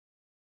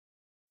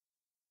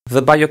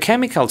The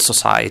Biochemical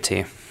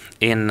Society,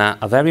 in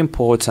a very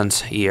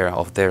important year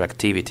of their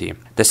activity,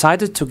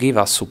 decided to give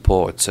us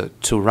support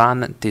to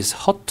run this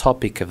hot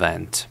topic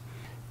event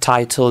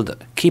titled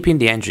Keeping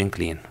the Engine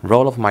Clean,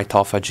 Role of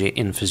Mitophagy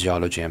in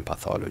Physiology and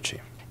Pathology.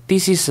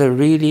 This is a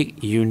really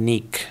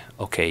unique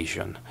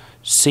occasion,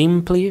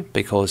 simply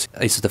because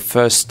it's the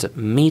first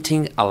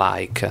meeting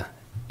alike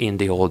in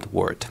the old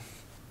world.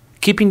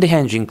 Keeping the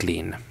engine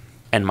clean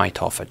and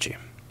mitophagy.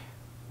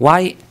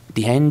 Why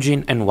the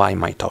engine and why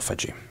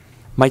mitophagy?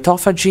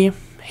 Mitophagy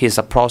is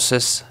a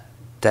process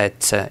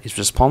that is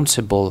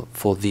responsible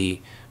for the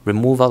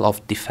removal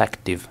of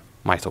defective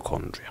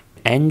mitochondria.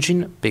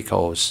 Engine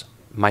because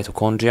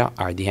mitochondria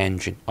are the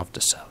engine of the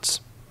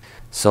cells.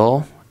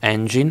 So,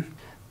 engine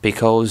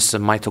because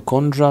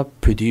mitochondria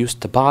produce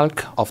the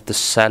bulk of the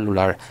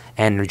cellular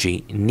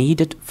energy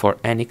needed for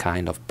any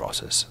kind of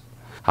process.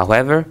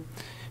 However,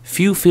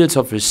 few fields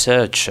of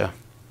research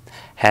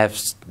have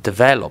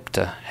developed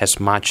as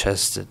much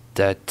as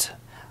that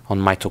on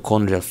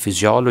mitochondrial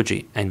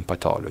physiology and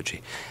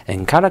pathology,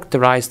 and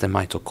characterize the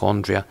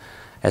mitochondria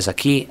as a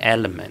key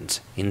element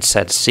in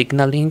cell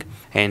signaling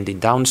and the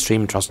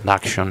downstream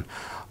transduction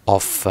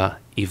of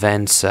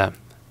events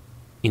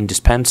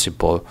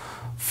indispensable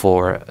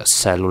for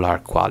cellular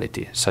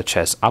quality, such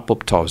as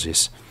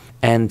apoptosis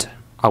and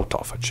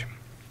autophagy.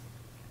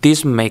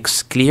 This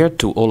makes clear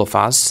to all of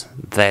us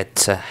that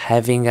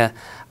having a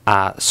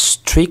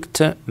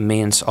strict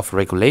means of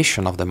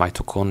regulation of the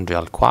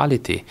mitochondrial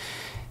quality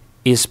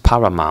is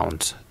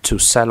paramount to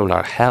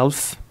cellular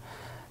health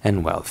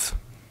and wealth.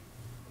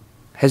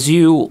 As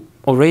you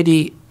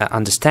already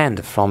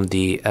understand from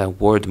the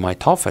word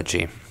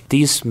mitophagy,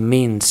 this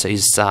means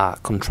is a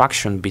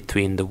contraction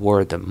between the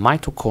word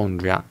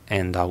mitochondria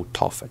and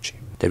autophagy.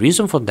 The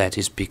reason for that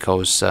is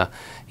because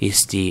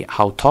is the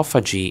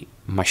autophagy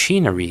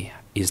machinery,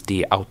 is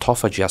the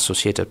autophagy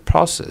associated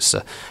process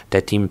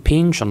that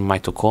impinge on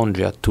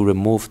mitochondria to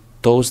remove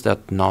those that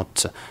are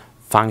not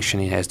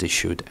functioning as they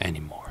should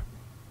anymore.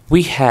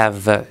 We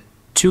have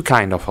two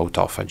kinds of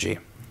autophagy.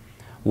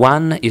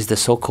 One is the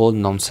so-called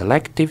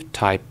non-selective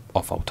type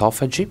of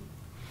autophagy,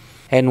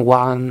 and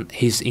one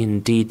is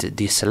indeed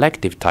the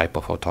selective type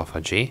of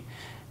autophagy,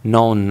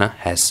 known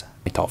as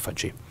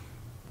mitophagy.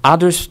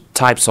 Other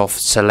types of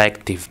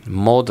selective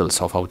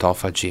models of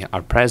autophagy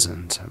are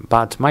present,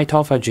 but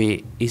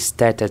mitophagy is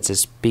that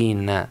has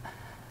been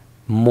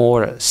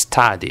more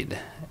studied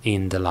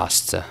in the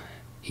last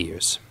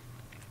years.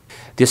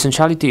 The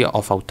essentiality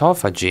of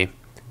autophagy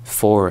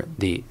for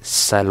the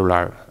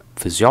cellular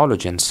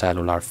physiology and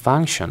cellular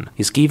function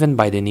is given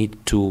by the need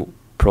to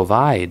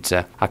provide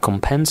a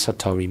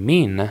compensatory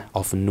mean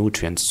of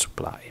nutrient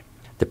supply.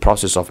 The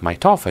process of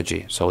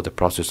mitophagy, so the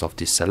process of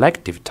the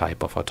selective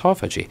type of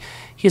autophagy,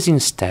 is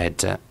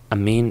instead a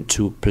mean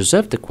to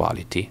preserve the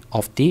quality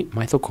of the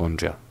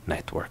mitochondrial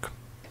network.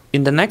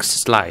 In the next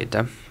slide,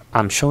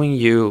 I'm showing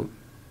you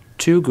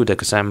two good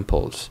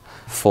examples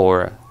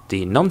for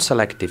the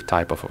non-selective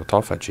type of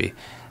autophagy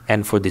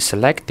and for the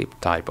selective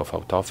type of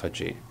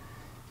autophagy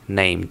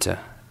named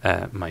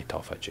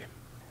mitophagy.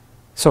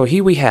 So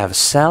here we have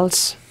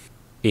cells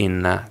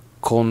in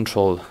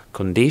control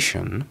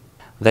condition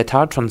that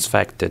are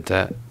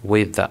transfected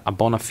with a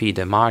bona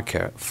fide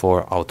marker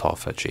for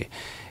autophagy,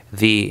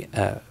 the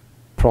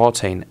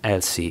protein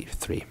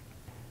LC3.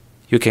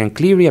 You can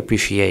clearly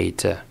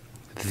appreciate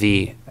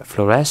the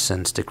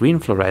fluorescence, the green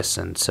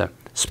fluorescence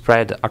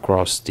spread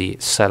across the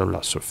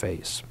cellular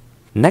surface.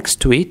 Next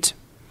to it,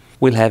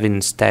 we'll have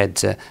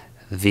instead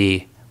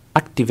the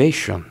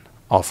activation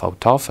of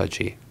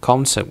autophagy,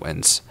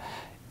 consequence,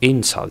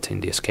 insult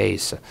in this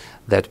case,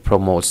 that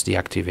promotes the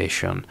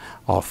activation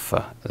of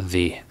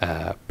the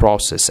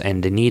process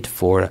and the need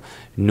for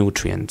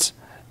nutrient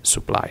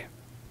supply.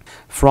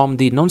 From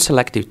the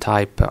non-selective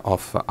type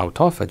of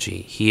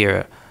autophagy,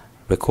 here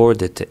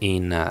recorded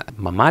in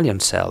mammalian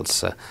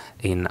cells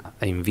in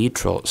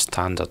vitro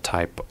standard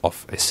type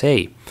of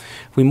assay,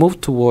 we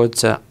move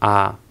towards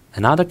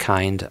another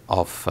kind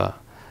of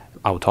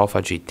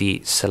autophagy,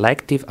 the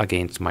selective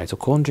against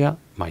mitochondria,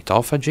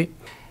 mitophagy.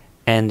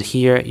 And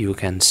here you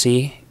can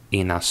see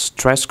in a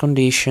stress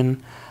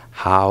condition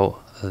how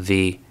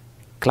the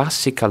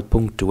classical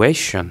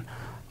punctuation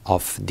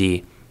of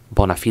the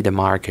bona fide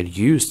marker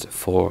used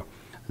for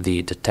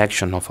the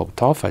detection of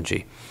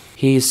autophagy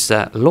is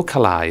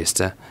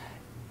localized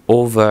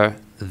over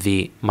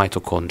the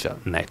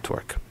mitochondrial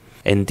network.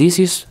 And this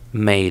is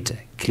made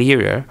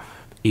clearer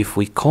if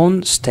we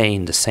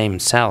stain the same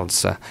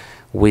cells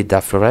with a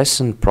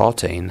fluorescent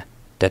protein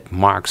that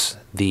marks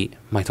the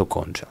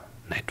mitochondrial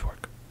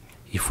network.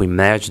 If we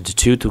merge the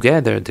two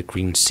together, the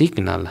green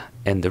signal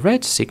and the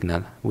red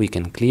signal, we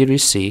can clearly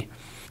see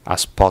a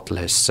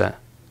spotless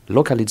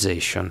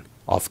localization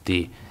of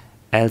the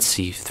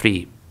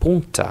LC3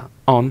 puncta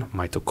on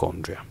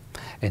mitochondria.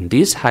 And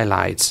this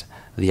highlights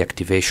the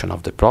activation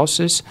of the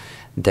process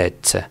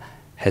that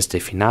has the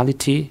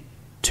finality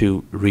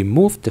to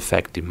remove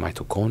defective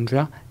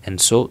mitochondria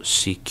and so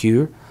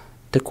secure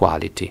the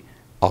quality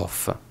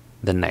of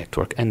the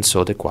network and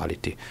so the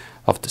quality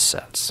of the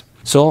cells.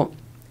 So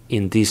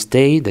in this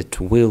day that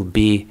will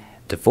be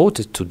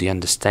devoted to the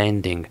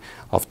understanding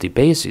of the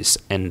basis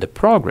and the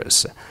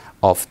progress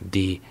of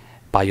the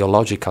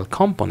biological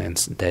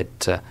components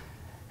that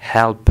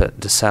help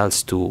the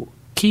cells to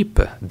keep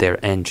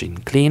their engine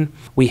clean,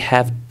 we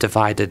have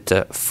divided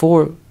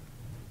 4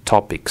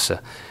 topics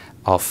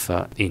of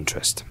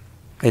interest.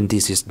 And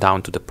this is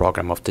down to the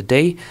program of the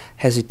day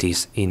as it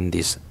is in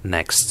this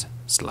next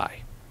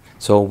slide.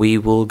 So we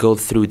will go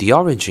through the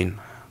origin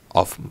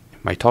of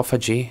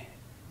mitophagy,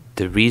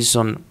 the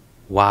reason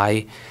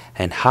why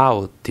and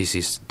how this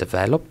is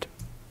developed.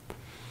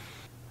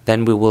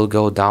 Then we will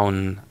go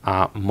down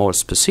a more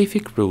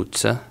specific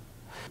route,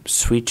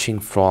 switching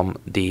from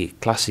the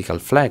classical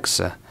flags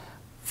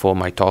for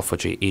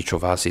mitophagy each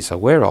of us is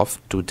aware of,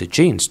 to the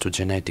genes, to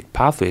genetic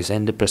pathways,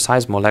 and the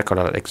precise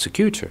molecular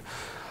executor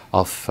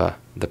of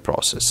the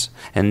process.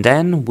 And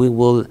then we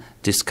will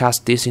discuss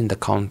this in the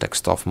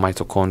context of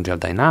mitochondrial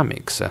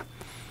dynamics,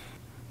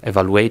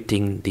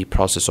 evaluating the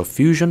process of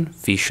fusion,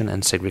 fission,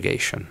 and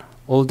segregation.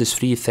 All these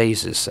 3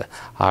 phases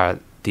are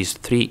these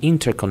 3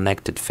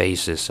 interconnected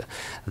phases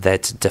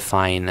that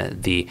define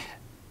the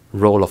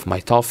role of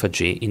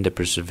mitophagy in the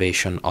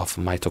preservation of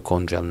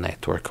mitochondrial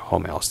network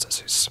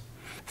homeostasis.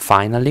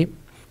 Finally,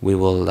 we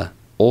will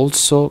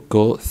also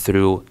go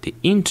through the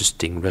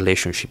interesting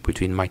relationship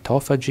between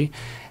mitophagy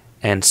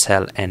and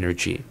cell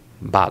energy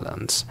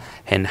balance,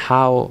 and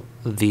how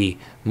the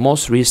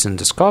most recent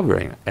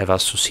discovery have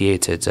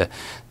associated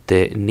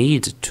the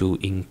need to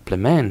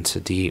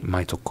implement the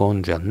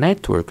mitochondrial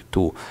network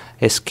to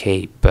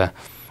escape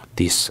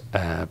this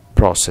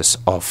process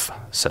of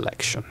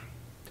selection.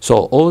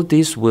 So all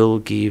this will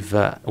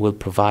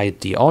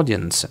provide the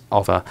audience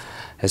of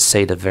as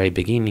said at the very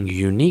beginning,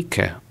 unique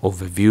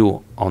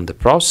overview on the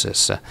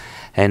process,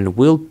 and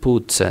will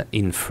put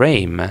in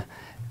frame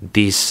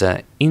this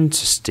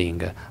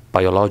interesting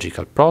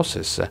biological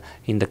process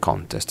in the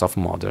context of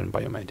modern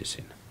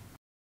biomedicine.